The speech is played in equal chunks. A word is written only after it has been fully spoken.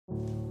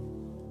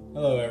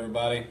Hello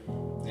everybody,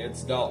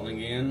 it's Dalton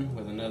again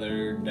with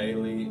another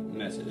daily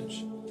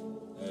message.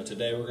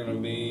 Today we're going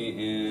to be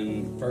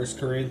in 1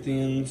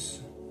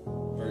 Corinthians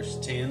verse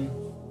 10.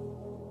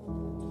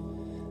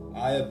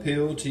 I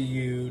appeal to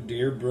you,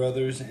 dear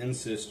brothers and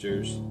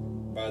sisters,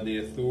 by the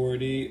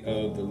authority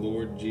of the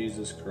Lord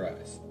Jesus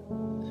Christ,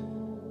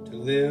 to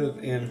live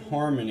in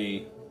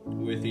harmony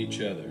with each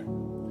other.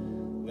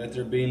 Let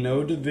there be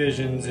no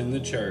divisions in the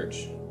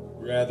church,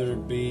 rather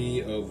be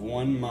of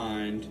one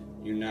mind,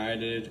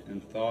 united in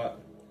thought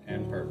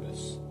and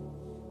purpose.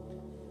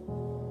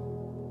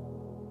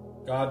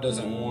 God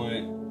doesn't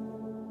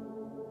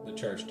want the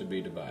church to be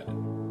divided.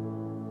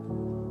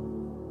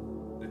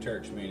 The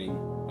church meaning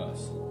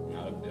us,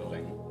 not a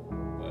building,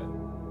 but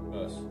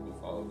us who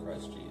follow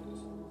Christ Jesus.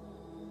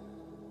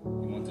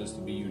 He wants us to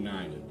be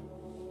united.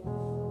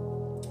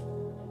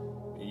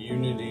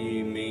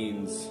 Unity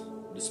means,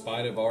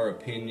 despite of our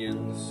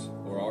opinions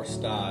or our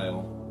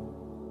style,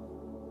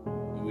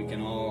 we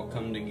can all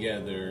come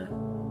together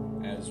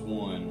as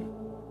one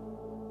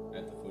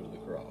at the foot of the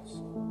cross.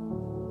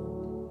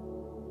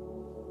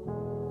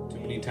 Too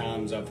many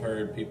times I've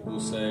heard people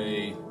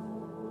say,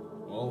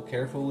 well,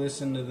 careful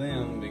listen to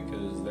them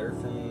because they're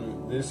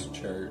from this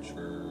church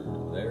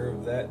or they're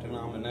of that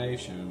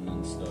denomination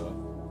and stuff.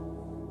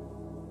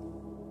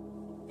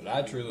 But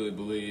I truly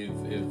believe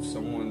if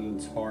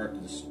someone's heart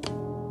is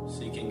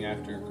seeking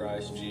after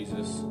Christ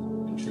Jesus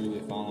and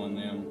truly following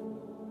them,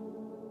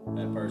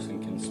 that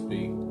person can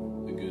speak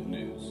the good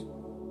news.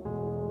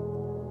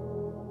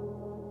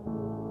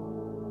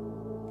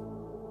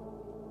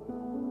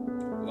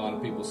 A lot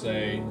of people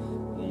say,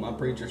 well, my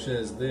preacher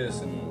says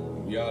this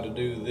and you ought to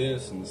do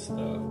this and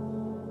stuff.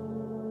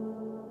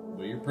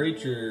 But your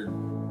preacher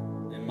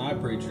and my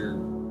preacher,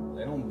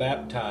 they don't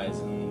baptize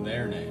in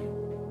their name.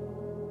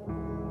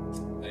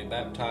 They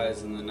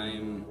baptize in the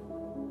name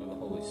of the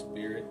Holy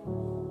Spirit,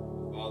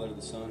 the Father,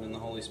 the Son, and the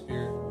Holy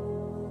Spirit.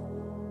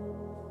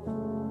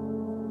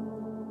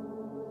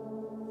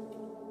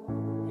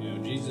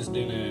 Jesus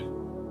didn't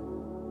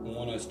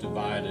want us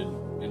divided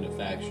into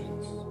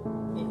factions,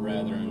 but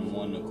rather in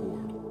one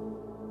accord.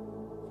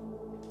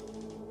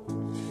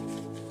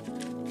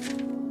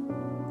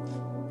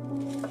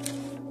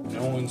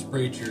 No one's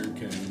preacher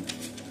can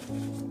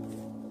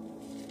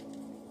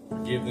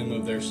forgive them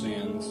of their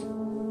sins,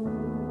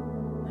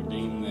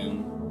 redeem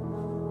them,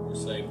 or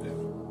save them.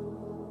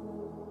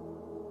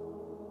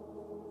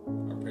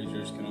 Our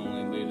preachers can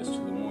only lead us to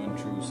the one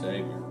true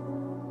Savior,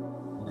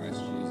 Christ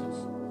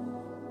Jesus.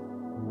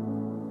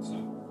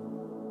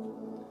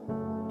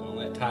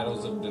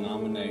 Titles of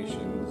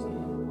denominations and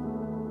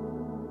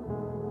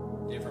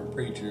different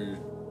preachers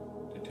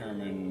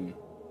determine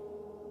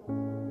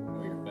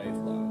where your faith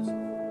lies.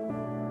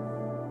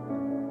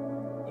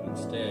 But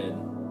instead,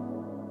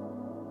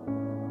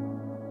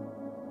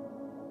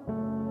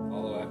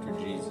 follow after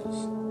Jesus.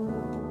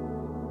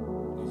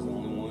 He's the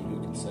only one who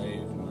can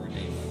save and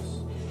redeem us.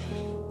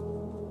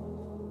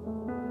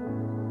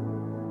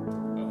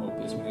 I hope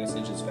this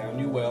message has found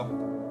you well,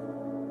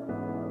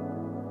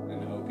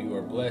 and I hope you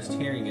are blessed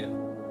hearing it,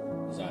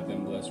 as I've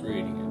been blessed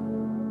reading it.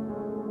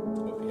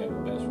 Hope you have the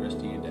best rest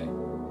of your day.